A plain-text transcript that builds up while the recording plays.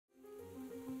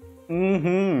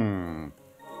Mm-hmm.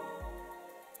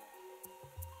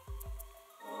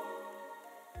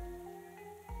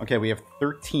 Okay, we have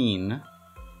 13.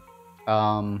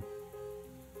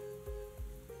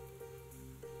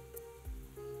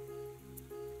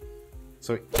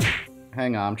 So,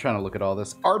 hang on, I'm trying to look at all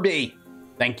this. RB!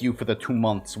 Thank you for the 2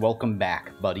 months. Welcome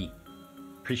back, buddy.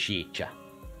 Appreciate ya.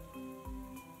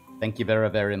 Thank you very,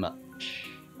 very much.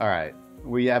 Alright,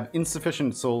 we have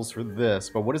insufficient souls for this,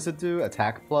 but what does it do?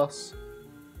 Attack plus?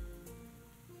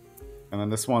 And then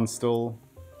this one's still...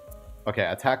 Okay,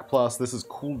 attack plus. This is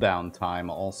cooldown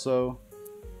time also.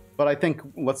 But I think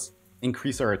let's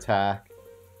increase our attack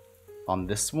on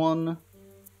this one.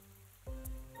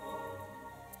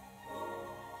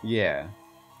 Yeah.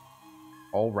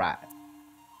 Alright.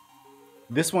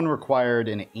 This one required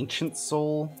an ancient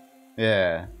soul.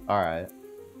 Yeah, alright.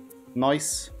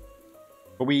 Nice.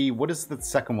 But what is the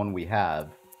second one we have?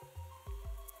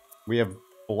 We have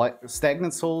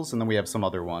stagnant souls, and then we have some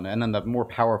other one. And then the more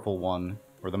powerful one,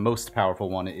 or the most powerful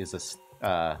one, is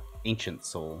a ancient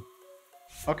soul.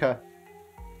 Okay.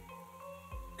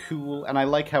 Cool. And I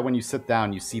like how when you sit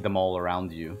down, you see them all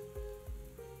around you.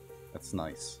 That's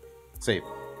nice. Save.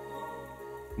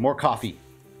 More coffee.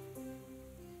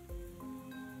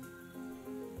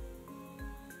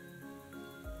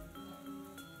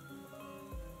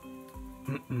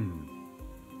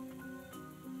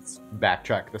 Let's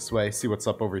backtrack this way, see what's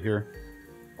up over here.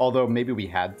 Although, maybe we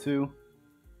had to.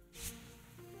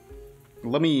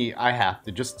 I have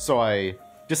to, just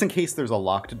in case there's a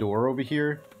locked door over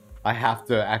here, I have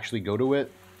to actually go to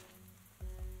it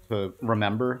to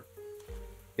remember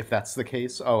if that's the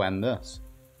case. Oh, and this.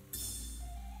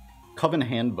 Coven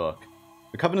Handbook.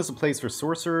 The Coven is a place for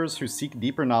sorcerers who seek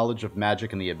deeper knowledge of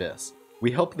magic in the Abyss.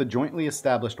 We help the jointly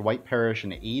established White Parish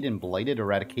and aid in blighted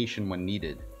eradication when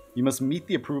needed. You must meet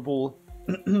the approval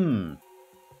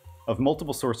of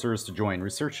multiple sorcerers to join.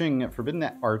 Researching forbidden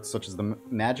arts such as the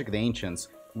magic of the ancients,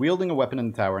 wielding a weapon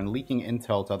in the tower, and leaking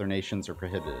intel to other nations are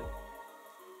prohibited.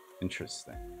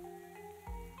 Interesting.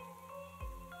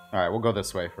 Alright, we'll go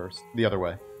this way first. The other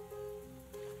way.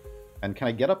 And can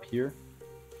I get up here?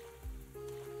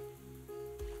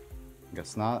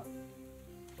 Guess not.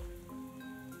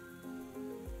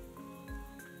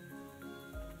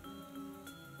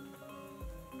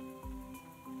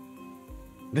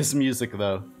 This music,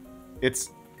 though, it's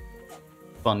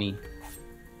funny.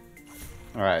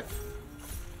 Alright.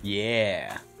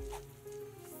 Yeah.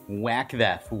 Whack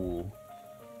that fool.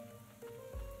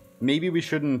 Maybe we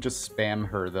shouldn't just spam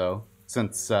her, though,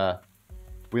 since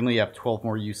we only have 12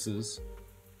 more uses.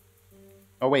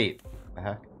 Oh, wait. What the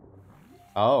heck?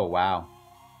 Oh, wow.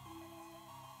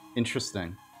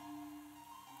 Interesting.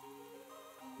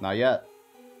 Not yet.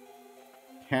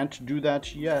 Can't do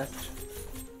that yet.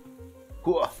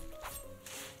 Hooah.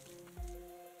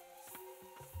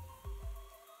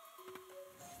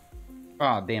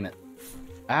 Ah, oh, damn it.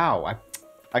 Ow,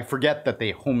 I forget that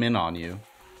they home in on you.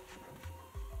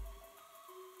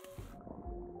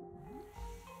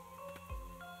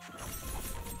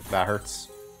 That hurts.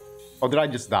 Oh, did I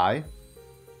just die?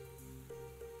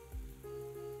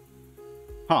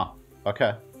 Huh.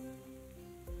 Okay.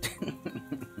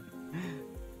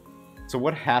 So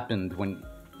what happened when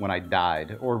I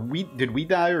died? Or did we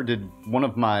die, or did one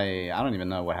of my... I don't even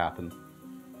know what happened.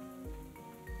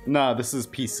 No, this is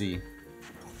PC.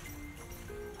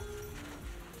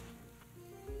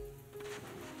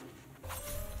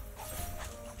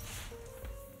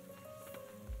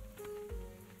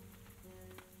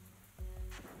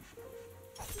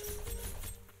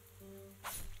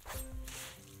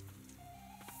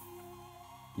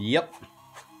 Yep.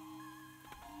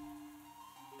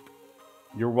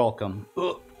 You're welcome.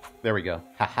 Ugh. There we go.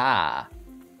 Haha.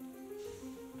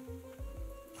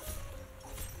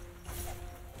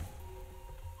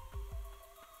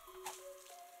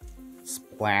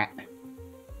 Splat.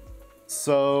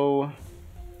 So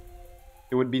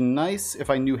it would be nice if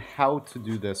I knew how to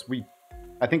do this.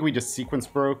 I think we just sequence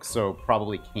broke, so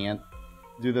probably can't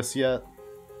do this yet.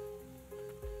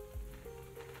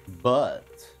 But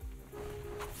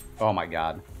oh my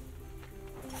god.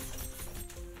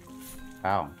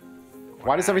 Ow.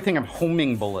 Why does everything have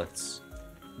homing bullets?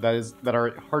 That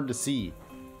are hard to see.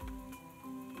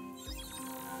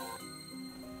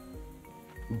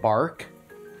 Bark?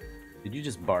 Did you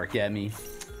just bark at me?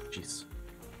 Jeez.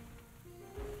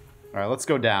 Alright, let's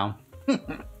go down.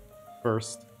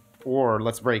 First. Or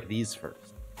let's break these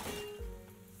first.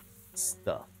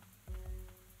 Stuff.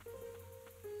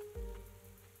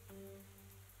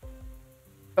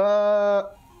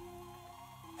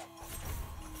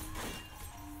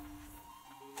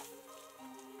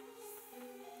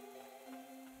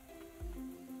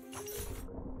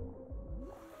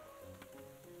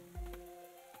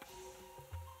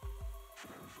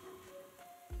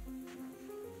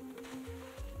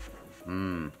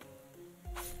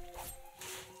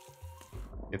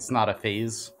 It's not a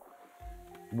phase.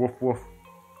 Woof woof.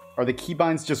 Are the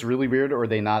keybinds just really weird, or are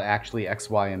they not actually X,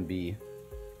 Y, and B?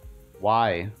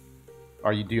 Why?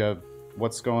 Do you have...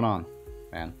 What's going on,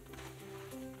 man?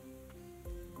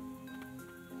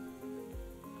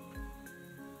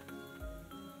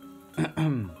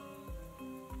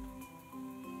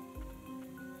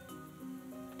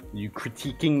 You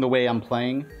critiquing the way I'm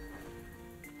playing?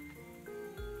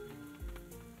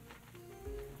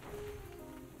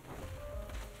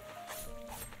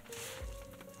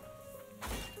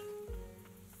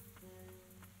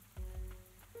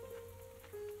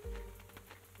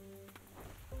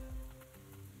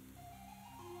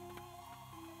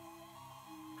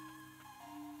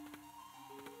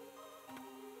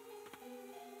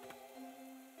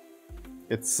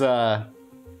 It's,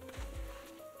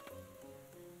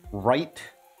 right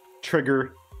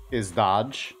trigger is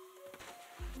dodge.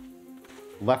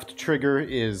 Left trigger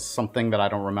is something that I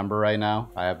don't remember right now.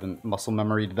 I haven't muscle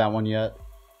memoried that one yet.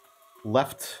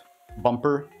 Left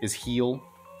bumper is heal.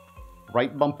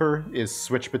 Right bumper is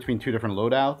switch between two different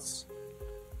loadouts.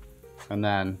 And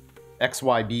then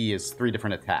XYB is 3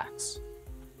 different attacks.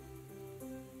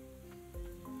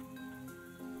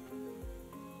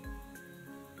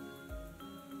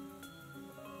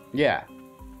 Yeah.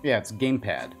 Yeah, it's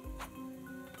gamepad.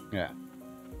 Yeah.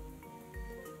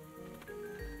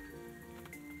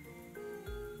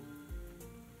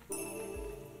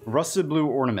 Rusted blue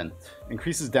ornament.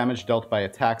 Increases damage dealt by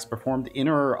attacks performed in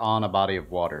or on a body of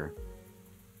water.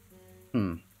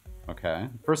 Okay.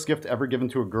 First gift ever given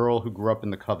to a girl who grew up in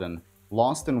the Coven.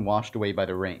 Lost and washed away by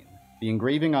the rain. The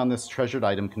engraving on this treasured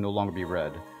item can no longer be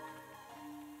read.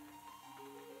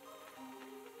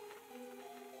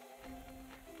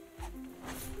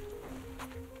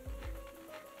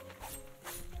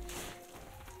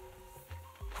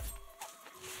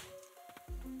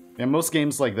 In most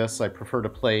games like this, I prefer to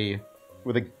play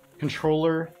with a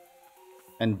controller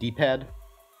and D-pad.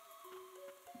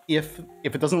 If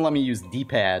it doesn't let me use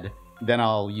D-pad, then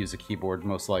I'll use a keyboard,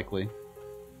 most likely.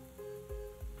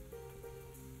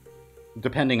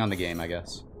 Depending on the game, I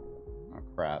guess. Oh,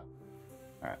 crap.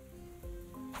 Alright.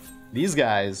 These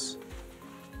guys...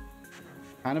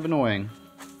 kind of annoying.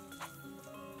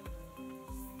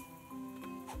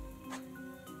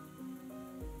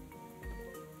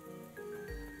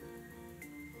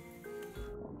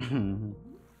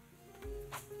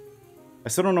 I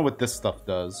still don't know what this stuff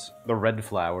does. The red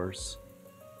flowers.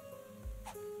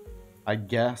 I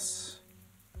guess...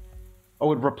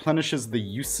 Oh, it replenishes the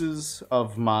uses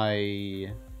of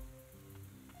my...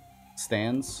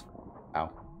 stands? Ow.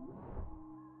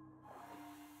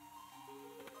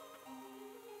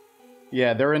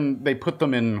 Yeah, they put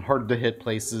them in hard-to-hit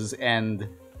places, and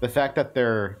the fact that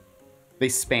they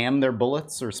spam their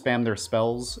bullets or spam their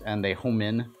spells and they home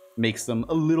in makes them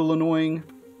a little annoying,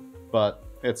 but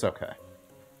it's okay.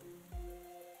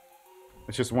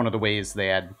 It's just one of the ways they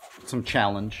add some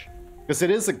challenge. Because it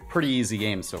is a pretty easy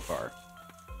game so far.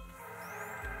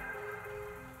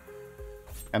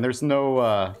 And there's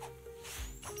no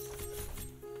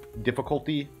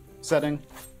difficulty setting.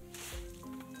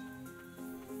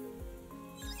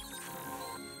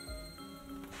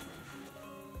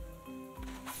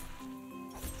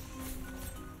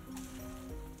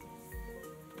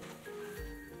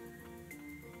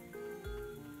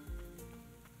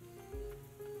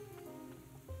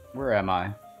 Where am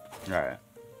I? Alright.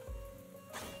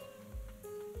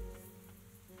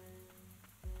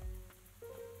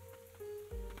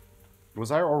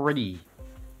 Was I already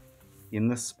in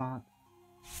this spot?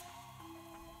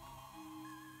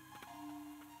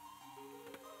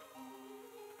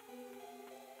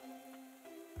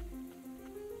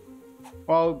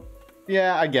 Well,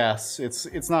 yeah, I guess.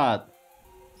 It's not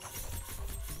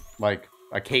like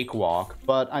a cakewalk,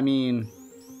 but I mean...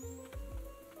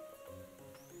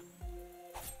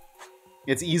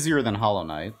 It's easier than Hollow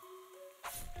Knight.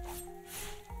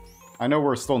 I know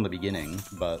we're still in the beginning,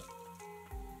 but...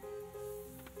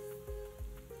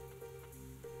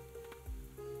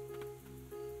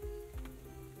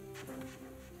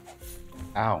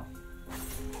 Ow.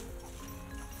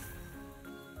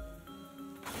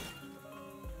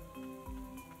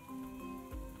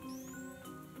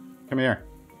 Come here.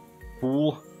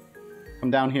 Fool.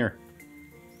 Come down here.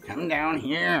 Come down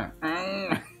here.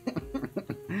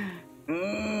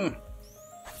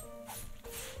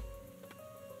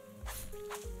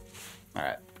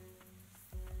 Alright.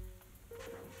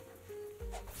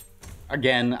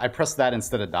 Again, I pressed that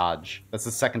instead of dodge. That's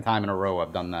the second time in a row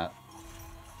I've done that.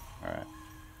 Alright.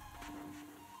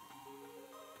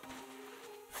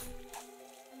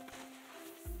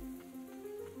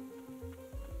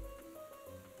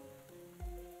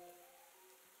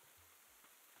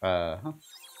 Huh.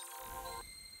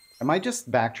 Am I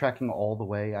just backtracking all the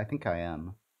way? I think I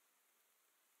am.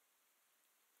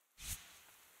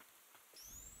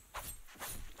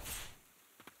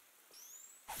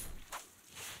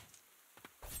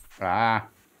 Ah.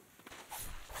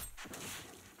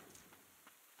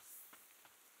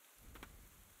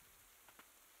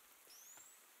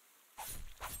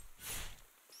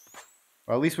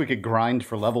 Well, at least we could grind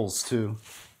for levels, too.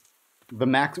 The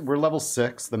max... We're level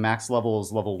 6. The max level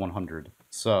is level 100.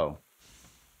 So...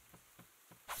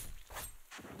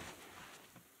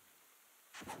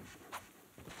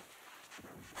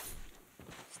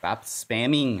 Stop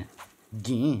spamming.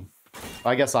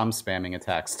 I guess I'm spamming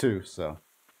attacks, too, so...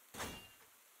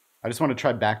 I just want to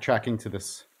try backtracking to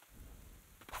this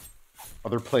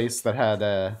other place that had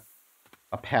a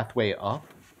pathway up.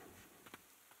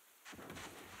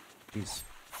 Jeez.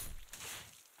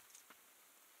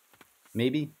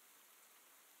 Maybe?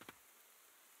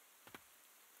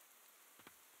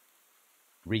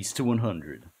 Race to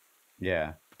 100.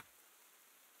 Yeah.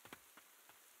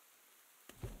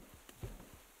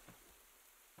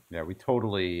 Yeah, we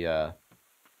totally,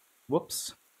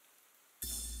 whoops.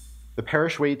 The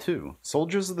Parish Way, too.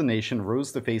 Soldiers of the nation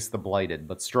rose to face the blighted,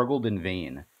 but struggled in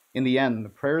vain. In the end, the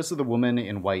prayers of the woman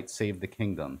in white saved the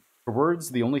kingdom. Her words,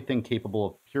 the only thing capable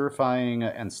of purifying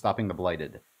and stopping the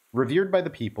blighted. Revered by the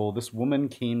people, this woman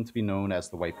came to be known as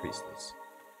the White Priestess.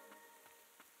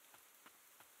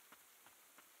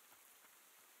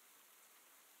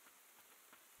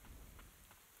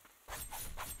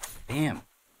 Damn.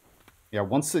 Yeah,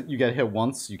 once you get hit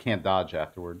once, you can't dodge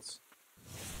afterwards.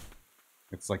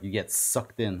 It's like you get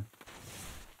sucked in.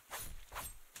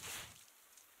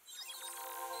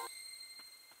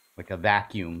 Like a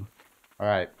vacuum.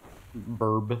 Alright,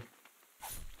 burb.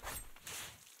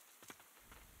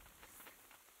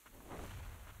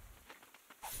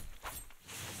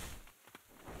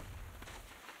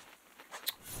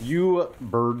 You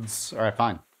birds. Alright,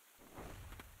 fine.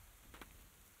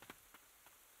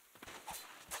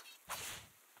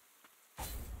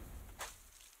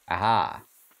 Aha.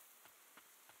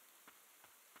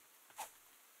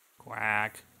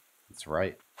 Quack. That's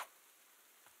right.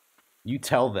 You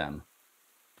tell them.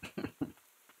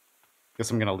 Guess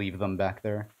I'm gonna leave them back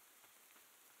there.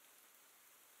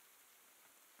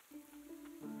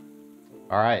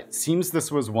 Alright, seems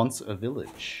this was once a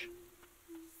village.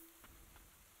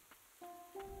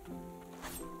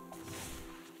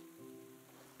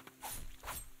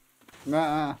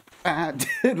 Let's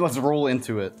roll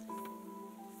into it.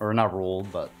 Or not roll,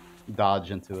 but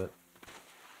dodge into it.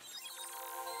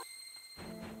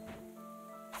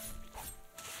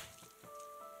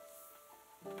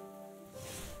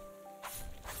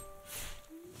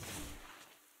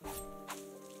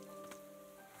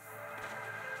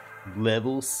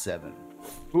 Level 7.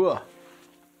 Whoa.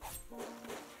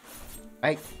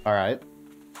 Hey, alright.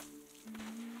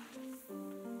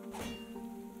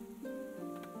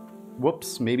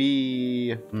 Whoops,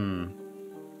 maybe...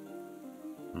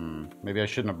 Maybe I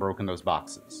shouldn't have broken those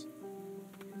boxes.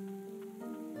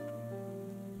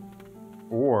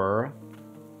 Or...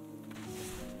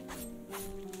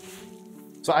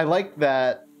 So I like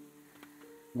that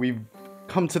we've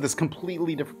come to this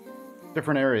completely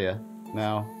different area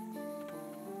now.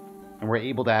 And we're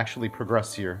able to actually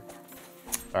progress here.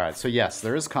 Alright, so yes,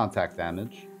 there is contact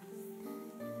damage.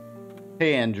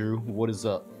 Hey Andrew, what is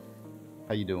up?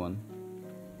 How you doing?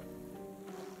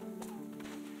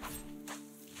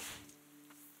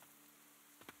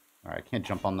 Alright, I can't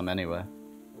jump on them anyway.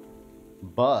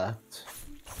 But...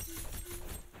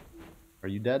 Are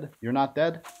you dead? You're not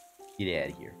dead? Get out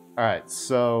of here. Alright,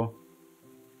 so...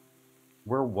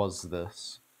 Where was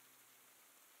this?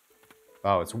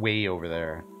 Oh, it's way over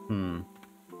there.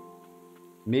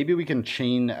 Maybe we can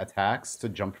chain attacks to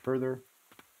jump further?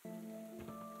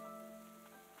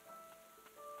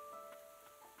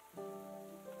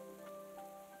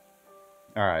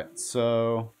 Alright,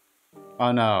 so...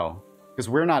 Oh no. Because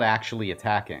we're not actually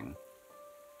attacking.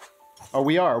 Oh,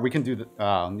 we are. We can do the...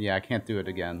 yeah, I can't do it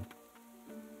again.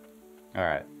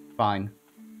 Alright, fine.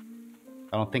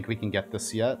 I don't think we can get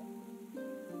this yet.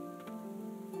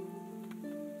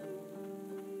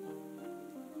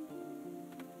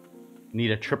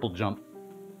 Need a triple jump.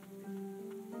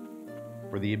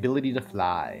 For the ability to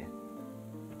fly.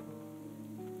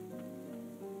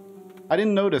 I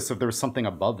didn't notice if there was something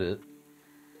above it.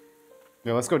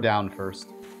 Yeah, let's go down first.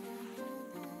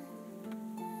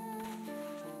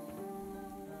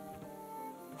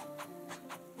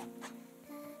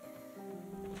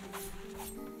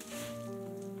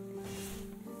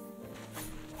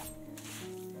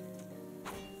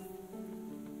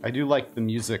 I do like the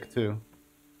music, too.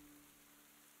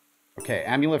 Okay,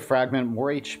 Amulet Fragment, more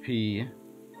HP.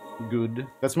 Good.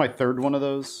 That's my third one of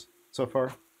those so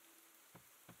far.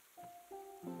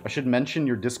 I should mention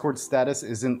your Discord status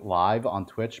isn't live on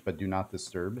Twitch, but do not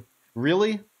disturb.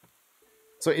 Really?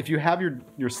 So if you have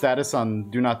your status on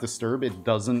do not disturb, it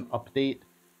doesn't update?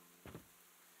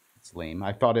 It's lame.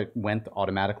 I thought it went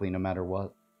automatically no matter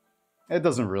what. It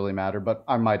doesn't really matter, but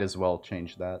I might as well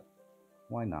change that.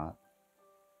 Why not?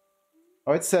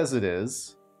 Oh, it says it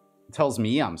is. It tells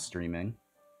me I'm streaming.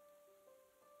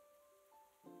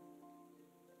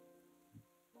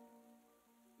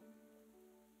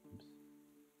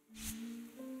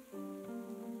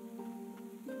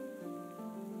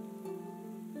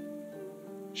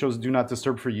 Shows do not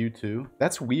disturb for you too.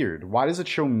 That's weird. Why does it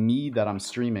show me that I'm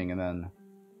streaming and then...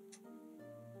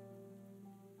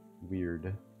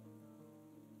 Weird.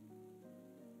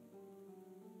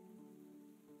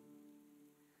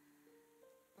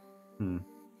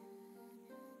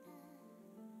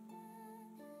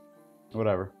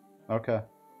 Whatever. Okay.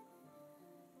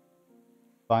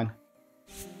 Fine.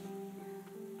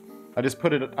 I just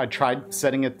put it... I tried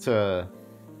setting it to...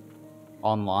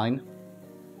 online.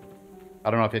 I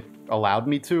don't know if it allowed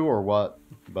me to or what,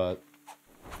 but...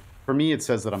 For me, it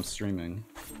says that I'm streaming.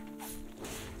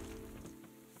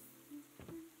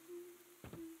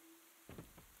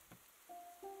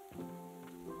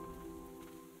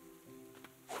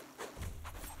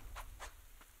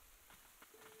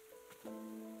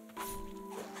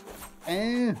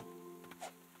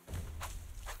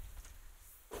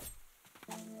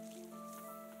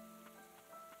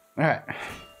 Alright.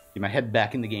 Get my head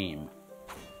back in the game.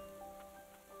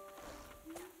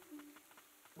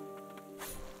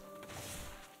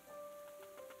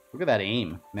 Look at that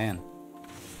aim, man.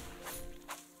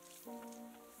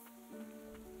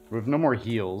 We have no more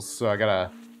heals, so I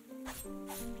gotta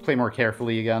play more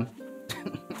carefully again.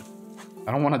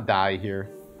 I don't want to die here.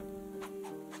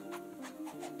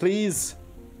 Please!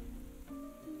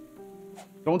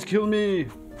 Don't kill me!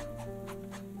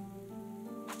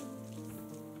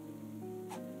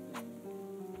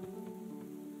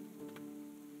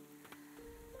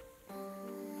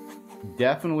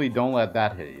 Definitely don't let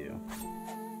that hit you.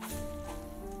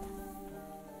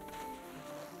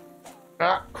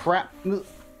 Ah, crap.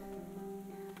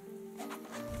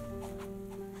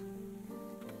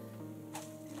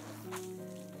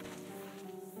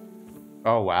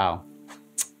 Oh, wow.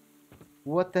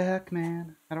 What the heck,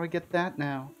 man? How do I get that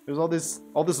now? There's all this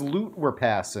loot we're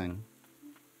passing.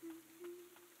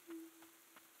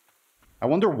 I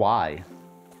wonder why.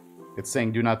 It's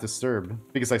saying do not disturb.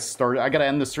 Because I gotta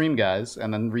end the stream, guys,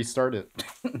 and then restart it.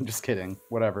 Just kidding.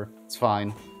 Whatever. It's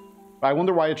fine. But I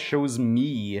wonder why it shows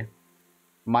me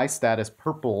my status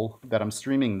purple that I'm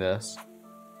streaming this.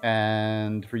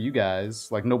 And for you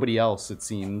guys, like nobody else, it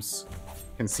seems,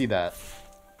 can see that.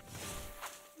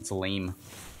 It's lame.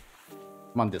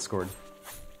 Come on, Discord.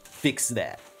 Fix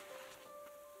that.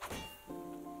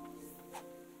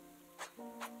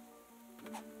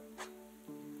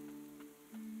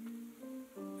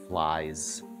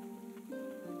 Flies.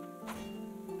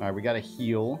 Alright, we gotta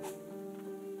heal.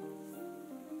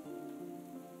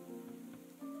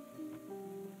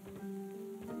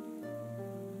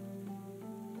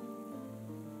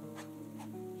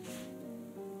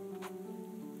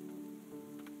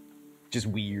 Just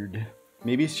weird.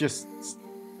 Maybe it's just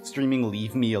streaming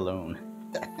leave me alone.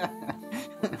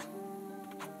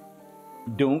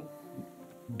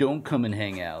 Don't come and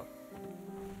hang out.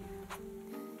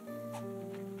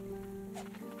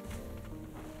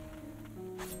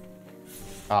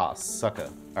 Ah, sucker.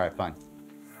 Alright, fine.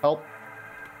 Help.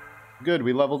 Good,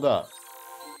 we leveled up.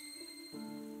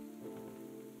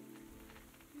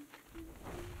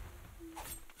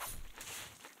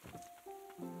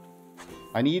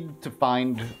 I need to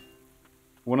find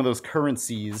one of those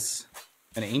currencies,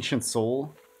 an ancient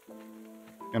soul,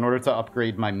 in order to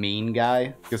upgrade my main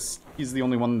guy, because he's the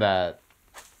only one that,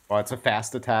 well, it's a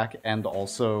fast attack and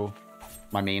also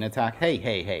my main attack. Hey,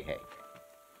 hey, hey, hey.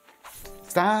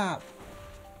 Stop!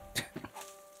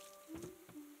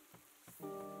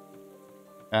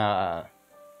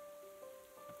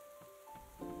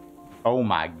 Oh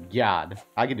my god.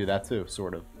 I could do that too,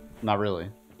 sort of. Not really.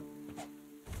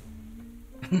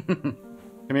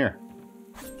 Come here.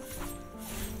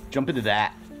 Jump into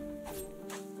that.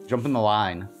 Jump in the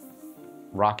line.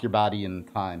 Rock your body in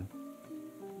time.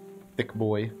 Thick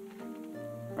boy.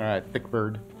 Alright, thick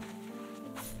bird.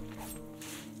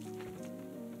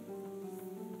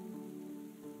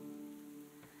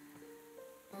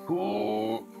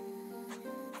 Cool.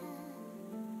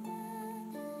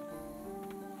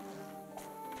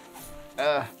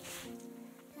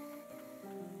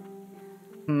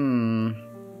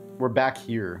 we're back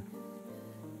here.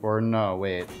 Or no,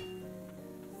 wait.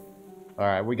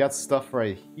 Alright, we got stuff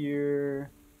right here.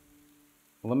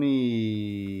 Let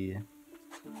me...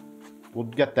 We'll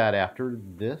get that after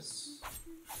this.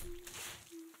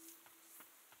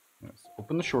 Let's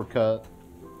open the shortcut.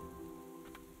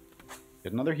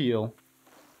 Get another heal.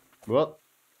 Whoop.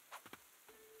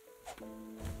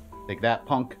 Take that,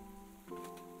 punk.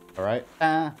 Alright.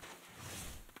 Ah.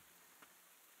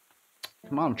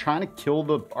 Come on, I'm trying to kill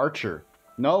the archer.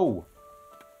 No!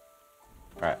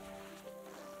 Alright.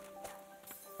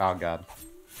 Oh, God.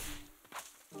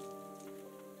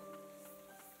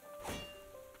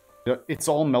 It's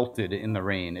all melted in the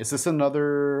rain. Is this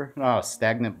another... Oh,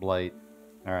 stagnant blight.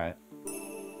 Alright.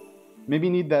 Maybe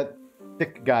need that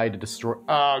thick guy to destroy...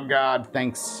 Oh, God,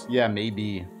 thanks. Yeah,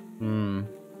 maybe.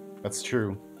 That's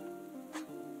true.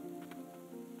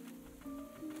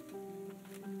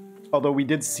 Although we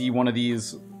did see one of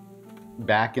these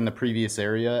back in the previous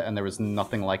area, and there was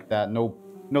nothing like that. No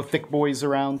thick boys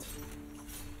around.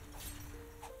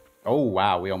 Oh,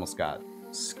 wow, we almost got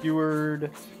skewered.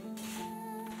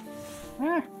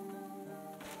 Eh.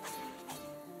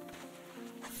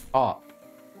 Oh.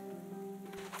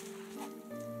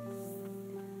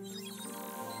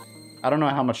 I don't know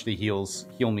how much the heals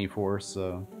heal me for,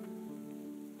 so...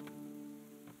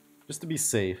 Just to be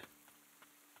safe.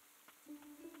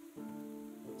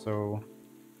 So...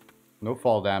 No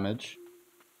fall damage.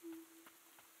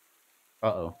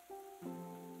 Uh-oh.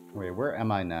 Wait, where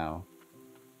am I now?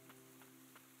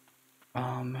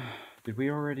 Did we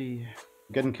already...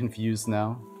 I'm getting confused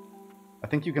now. I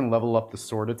think you can level up the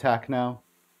sword attack now.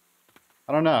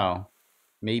 I don't know.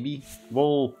 Maybe?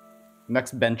 We'll...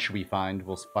 Next bench we find,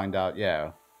 we'll find out,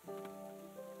 yeah.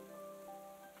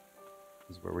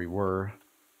 This is where we were.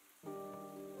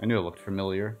 I knew it looked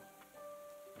familiar.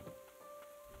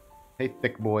 Hey,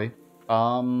 thick boy.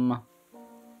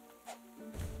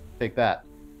 Take that.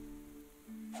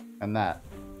 And that.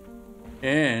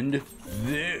 And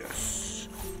this.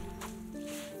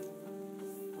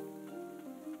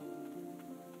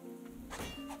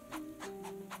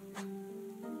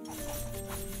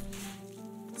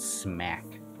 Smack.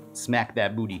 Smack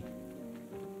that booty.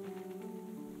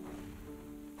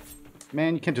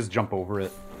 Man, you can't just jump over it.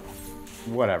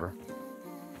 Whatever.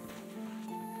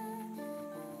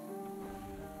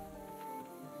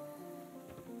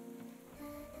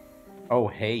 Oh,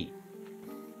 hey.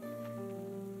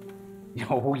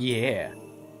 Oh, yeah.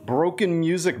 Broken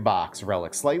music box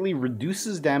relic. Slightly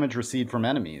reduces damage received from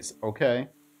enemies. Okay.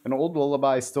 An old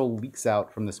lullaby still leaks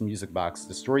out from this music box,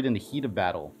 destroyed in the heat of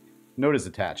battle. Note is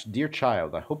attached. Dear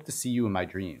child, I hope to see you in my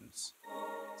dreams.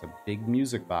 It's a big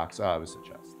music box. Oh, it was a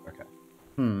chest. Okay.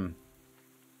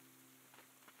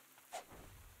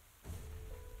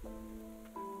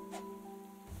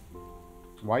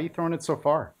 Why are you throwing it so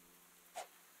far?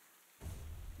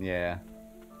 Yeah.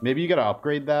 Maybe you gotta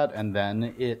upgrade that and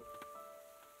then it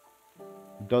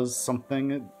does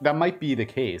something. That might be the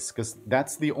case, because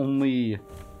that's the only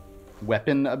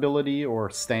weapon ability or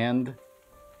stand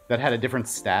that had a different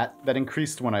stat that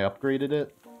increased when I upgraded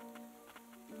it.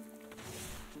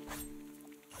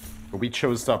 But we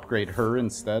chose to upgrade her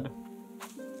instead.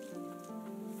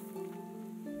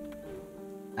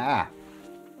 Ah.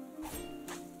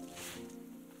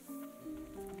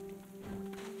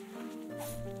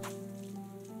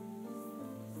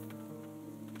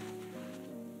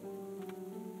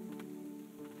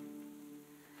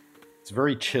 It's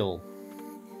very chill.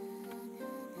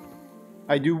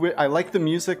 I like the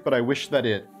music, but I wish that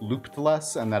it looped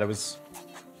less and that it was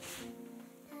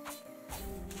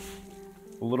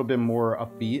a little bit more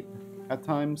upbeat at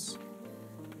times.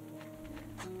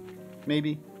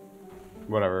 Maybe.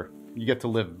 Whatever. You get to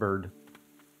live, bird.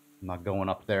 I'm not going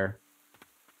up there.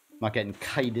 I'm not getting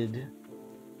kited.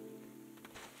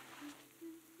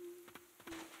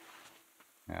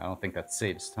 Yeah, I don't think that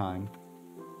saves time.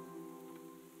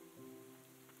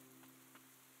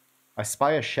 I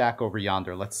spy a shack over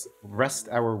yonder. Let's rest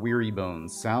our weary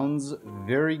bones. Sounds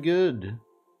very good.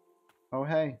 Oh,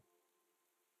 hey.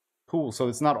 Cool, so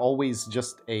it's not always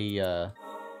just a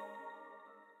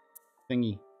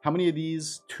thingy. How many of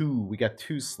these? 2. We got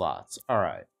 2 slots.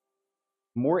 Alright.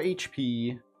 More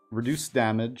HP. Reduced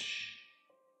damage.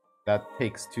 That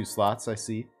takes 2 slots, I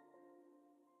see.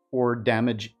 Or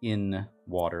damage in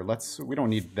water. We don't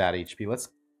need that HP.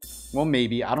 Well,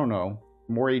 maybe. I don't know.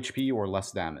 More HP or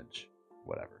less damage.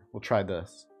 Whatever. We'll try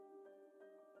this.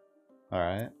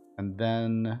 Alright. And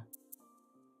then...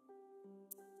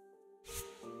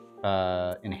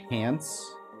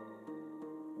 enhance.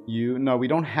 No, we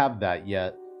don't have that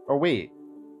yet. Oh, wait.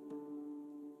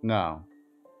 No.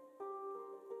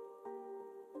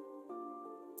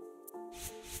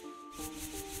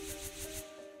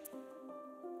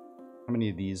 How many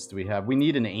of these do we have? We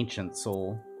need an ancient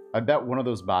soul. I bet one of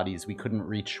those bodies we couldn't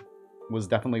reach was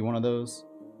definitely one of those.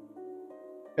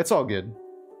 It's all good.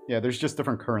 Yeah, there's just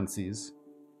different currencies.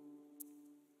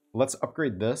 Let's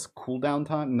upgrade this. Cooldown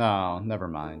time? No, never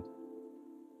mind.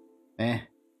 Eh.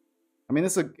 I mean,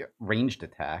 this is a ranged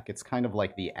attack. It's kind of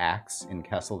like the axe in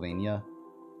Castlevania.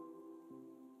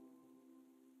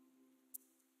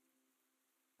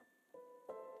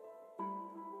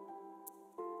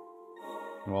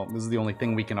 Well, this is the only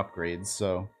thing we can upgrade,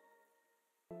 so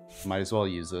might as well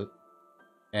use it.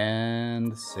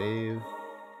 And save.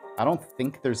 I don't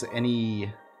think there's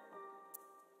any...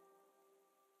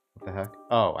 What the heck?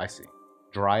 Oh, I see.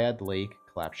 Dryad Lake,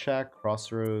 Clapshack,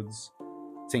 Crossroads,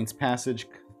 Saint's Passage,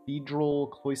 Cathedral,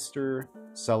 Cloister,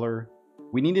 Cellar.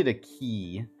 We needed a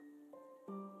key.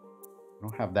 I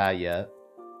don't have that yet.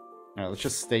 Alright, let's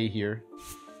just stay here.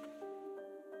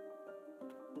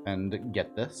 And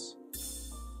get this.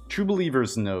 True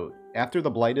Believer's Note. After the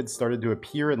Blighted started to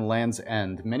appear in Land's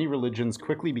End, many religions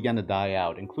quickly began to die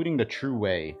out, including the True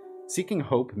Way. Seeking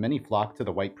hope, many flocked to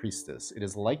the White Priestess. It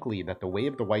is likely that the Way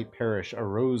of the White Parish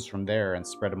arose from there and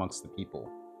spread amongst the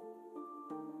people.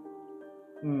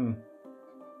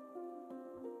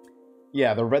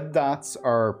 Yeah, the red dots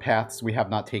are paths we have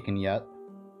not taken yet.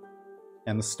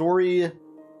 And the story...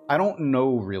 I don't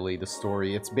know, really, the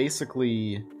story. It's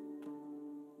basically...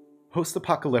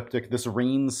 post-apocalyptic. This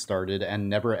rain started and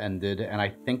never ended, and I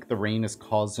think the rain is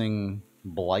causing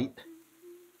blight.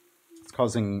 It's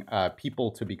causing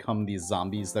people to become these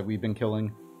zombies that we've been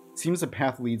killing. Seems the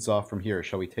path leads off from here.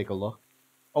 Shall we take a look?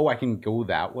 Oh, I can go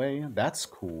that way? That's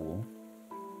cool.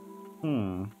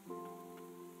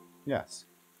 Yes.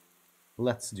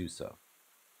 Let's do so.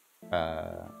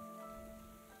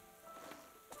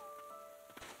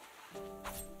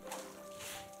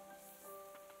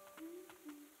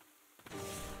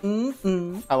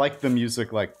 I like the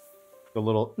music, like the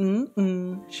little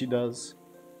she does.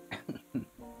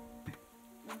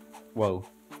 Whoa.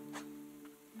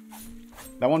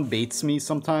 That one baits me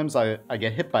sometimes. I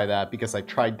get hit by that because I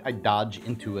dodge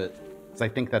into it. Because I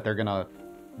think that they're gonna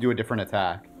do a different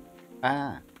attack.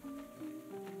 Ah.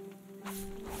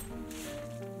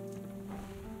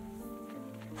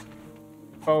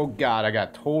 Oh god, I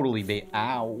got totally bait.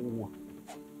 Ow.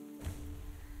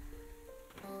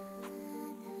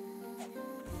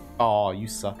 Oh, you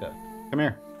sucker. Come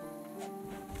here.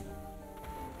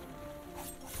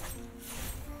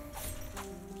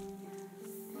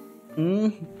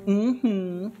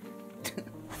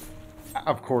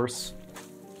 Of course.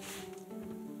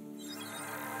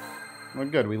 Well,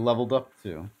 good. We leveled up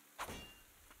too.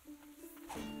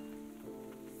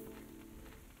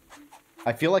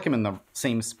 I feel like I'm in the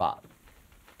same spot.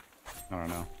 I don't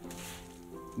know.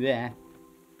 Yeah.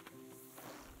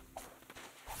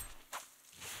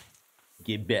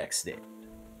 Get backstab.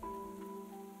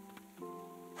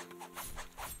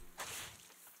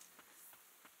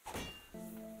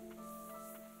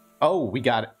 Oh, we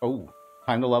got it. Oh,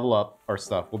 time to level up our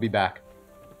stuff. We'll be back.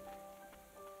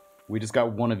 We just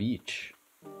got one of each.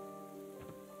 I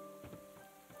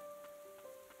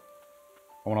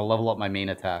want to level up my main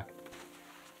attack.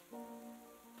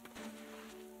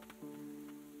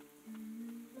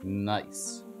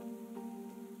 Nice.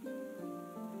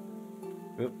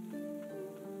 Oop.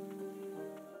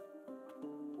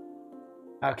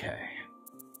 Okay.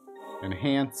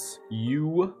 Enhance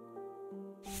you.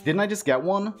 Didn't I just get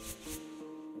one?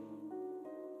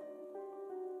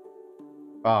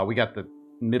 Ah, we got the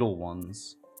middle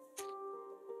ones.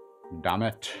 Damn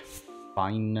it.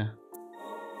 Fine.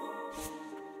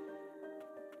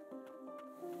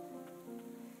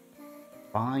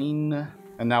 Fine.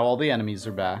 And now all the enemies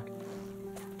are back.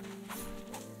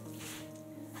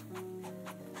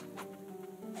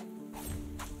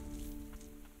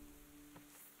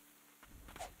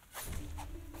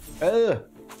 Ugh.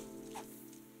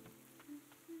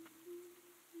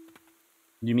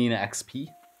 You mean XP?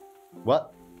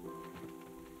 What?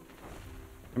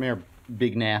 Come here,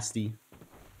 big nasty.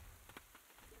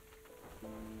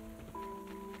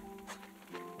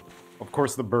 Of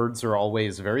course, the birds are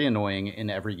always very annoying in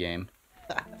every game.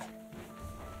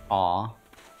 Aw.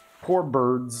 Poor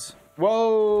birds.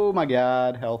 Whoa, my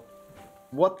god, help.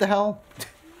 What the hell?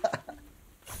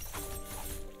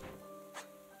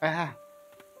 Ah.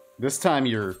 This time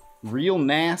you're real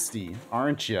nasty,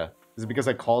 aren't you? Is it because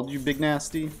I called you big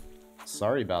nasty?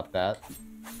 Sorry about that.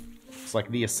 It's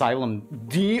like the asylum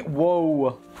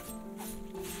whoa.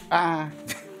 Ah.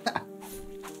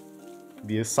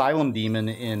 The asylum demon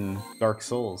in Dark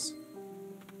Souls.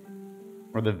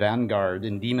 Or the Vanguard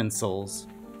in Demon Souls.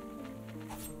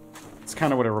 It's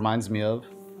kind of what it reminds me of.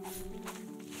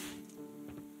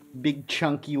 Big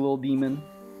chunky little demon.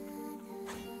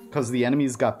 Because the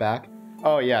enemies got back.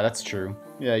 Oh yeah, that's true.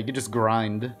 Yeah, you could just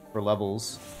grind for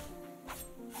levels.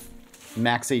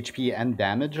 Max HP and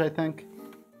damage, I think.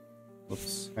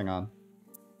 Whoops, hang on.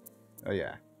 Oh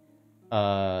yeah.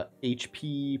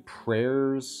 HP,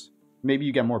 prayers. Maybe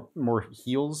you get more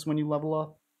heals when you level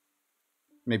up.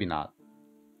 Maybe not.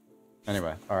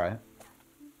 Anyway, alright.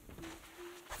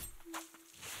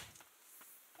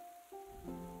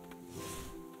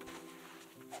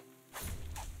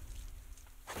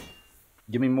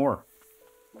 Give me more.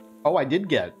 Oh, I did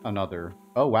get another.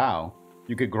 Oh, wow.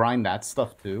 You could grind that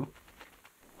stuff too.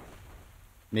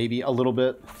 Maybe a little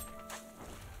bit.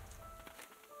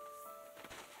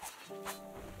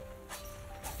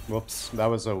 Whoops, that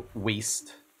was a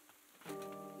waste.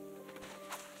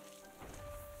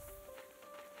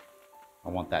 I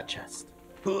want that chest.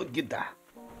 Get that.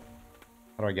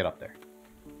 How do I get up there?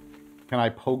 Can I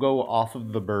pogo off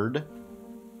of the bird?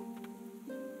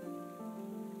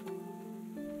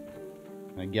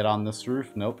 Can I get on this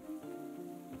roof? Nope.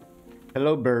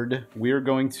 Hello, bird. We are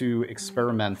going to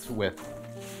experiment with...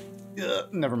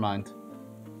 never mind.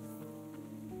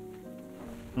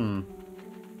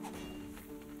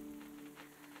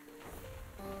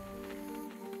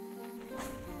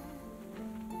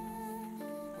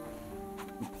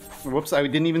 Whoops, I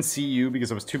didn't even see you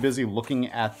because I was too busy looking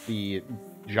at the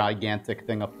gigantic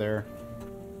thing up there.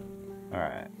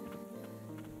 Alright.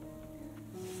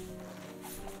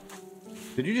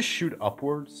 Did you just shoot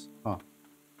upwards? Huh.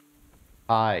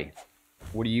 Hi.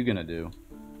 What are you gonna do?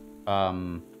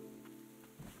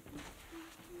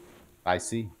 I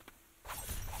see.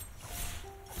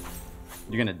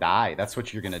 You're gonna die. That's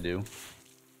what you're gonna do.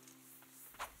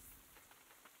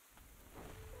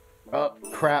 Oh,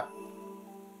 crap.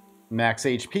 Max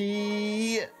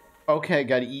HP. Okay,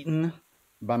 got eaten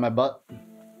by my butt.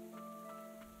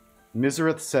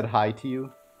 Misereth said hi to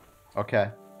you.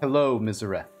 Okay. Hello,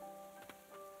 Misereth.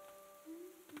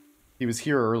 He was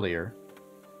here earlier.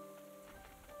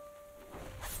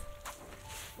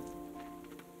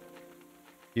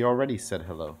 He already said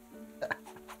hello.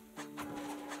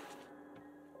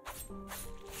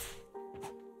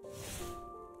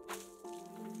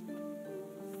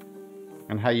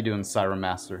 And how you doing, Siren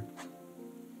Master?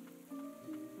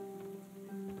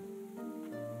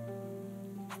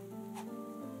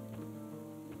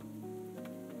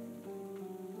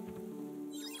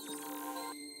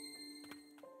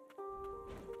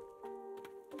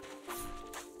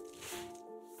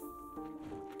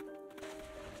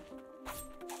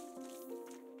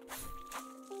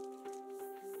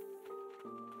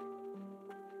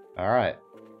 Alright.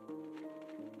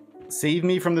 Save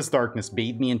me from this darkness,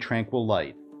 bathe me in tranquil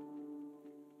light.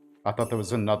 I thought there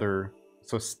was another...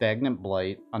 So, stagnant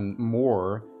blight,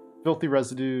 more. Filthy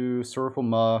residue, sorrowful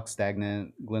muck,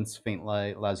 stagnant, glints faint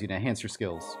light, allows you to enhance your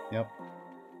skills. Yep.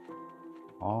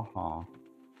 Uh-huh.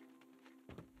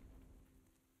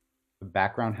 The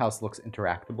background house looks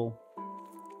interactable.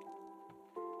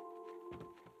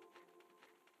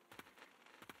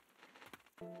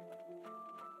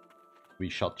 We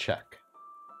shall check.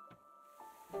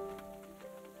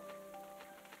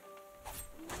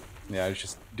 Yeah, I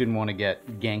just didn't want to get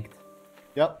ganked.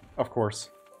 Yep, of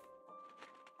course.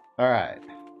 Alright.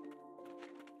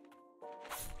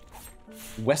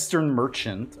 Western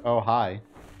Merchant. Oh, hi.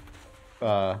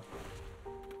 I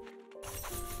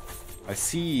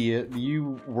see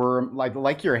you were...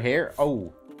 like your hair.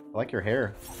 Oh, I like your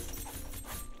hair.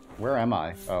 Where am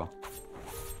I? Oh.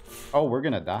 Oh, we're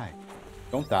gonna die.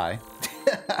 Don't die.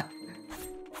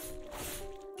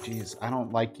 Jeez, I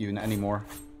don't like you anymore.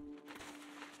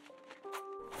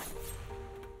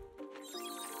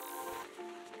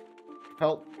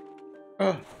 Help.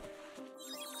 Ugh.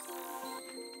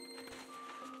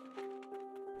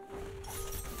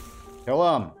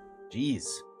 Kill him. Jeez.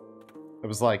 I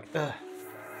was like, ugh.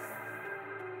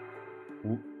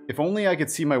 If only I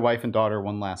could see my wife and daughter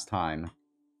one last time.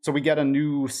 So we get a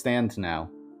new stand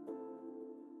now.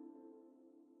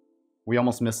 We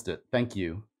almost missed it. Thank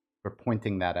you for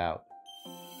pointing that out.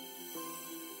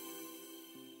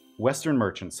 Western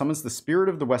Merchant. Summons the spirit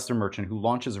of the Western Merchant who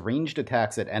launches ranged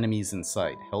attacks at enemies in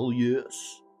sight. Hell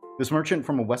yes. This merchant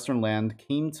from a western land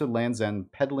came to Land's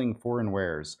End peddling foreign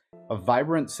wares. A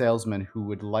vibrant salesman who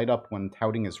would light up when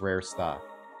touting his rare stock.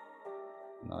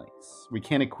 Nice. We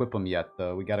can't equip him yet,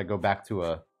 though. We gotta go back to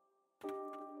a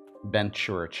bench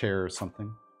or a chair or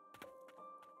something.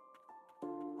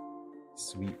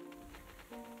 Sweet.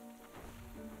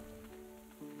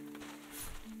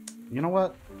 You know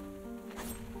what?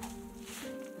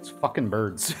 It's fucking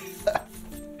birds.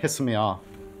 Pissing me off.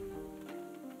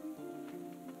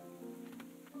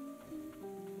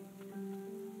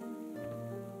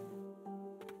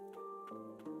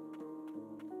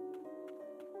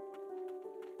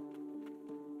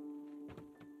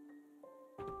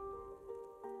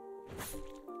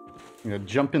 I'm gonna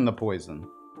jump in the poison.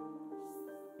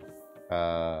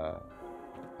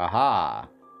 Aha!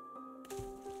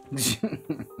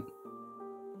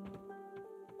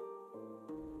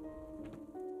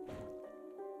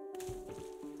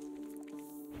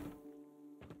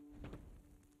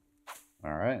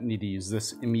 Alright, need to use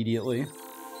this immediately.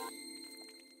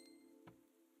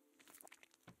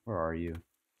 Where are you?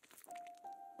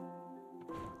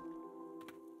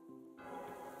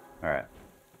 Alright.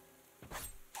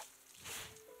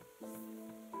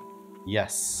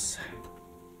 Yes.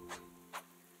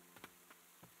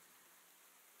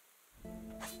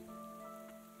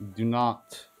 Do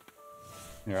not...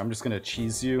 Here, I'm just gonna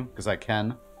cheese you, because I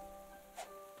can.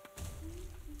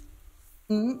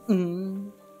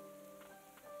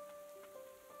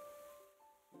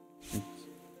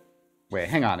 Wait,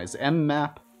 hang on. Is M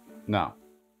map? No.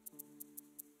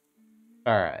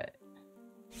 Alright.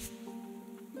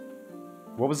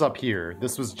 What was up here?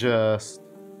 This was just...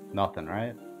 nothing,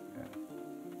 right? Yeah.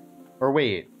 Or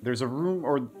wait, there's a room,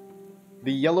 or...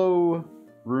 The yellow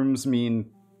rooms mean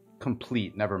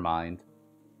complete, never mind.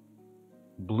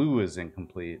 Blue is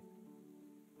incomplete.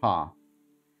 Huh.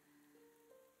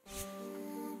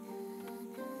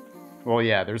 Well,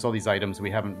 yeah, there's all these items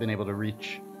we haven't been able to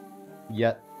reach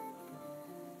yet.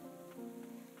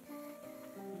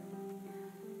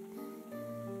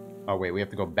 Oh, wait, we have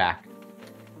to go back.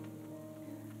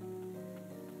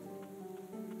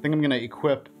 I think I'm going to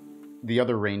equip the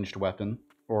other ranged weapon,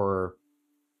 or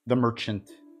the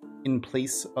merchant, in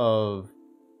place of...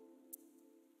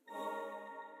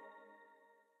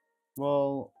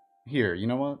 Well, here, you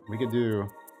know what? We could do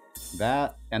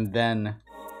that, and then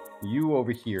you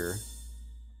over here.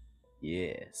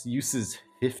 Yes, use is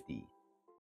 50.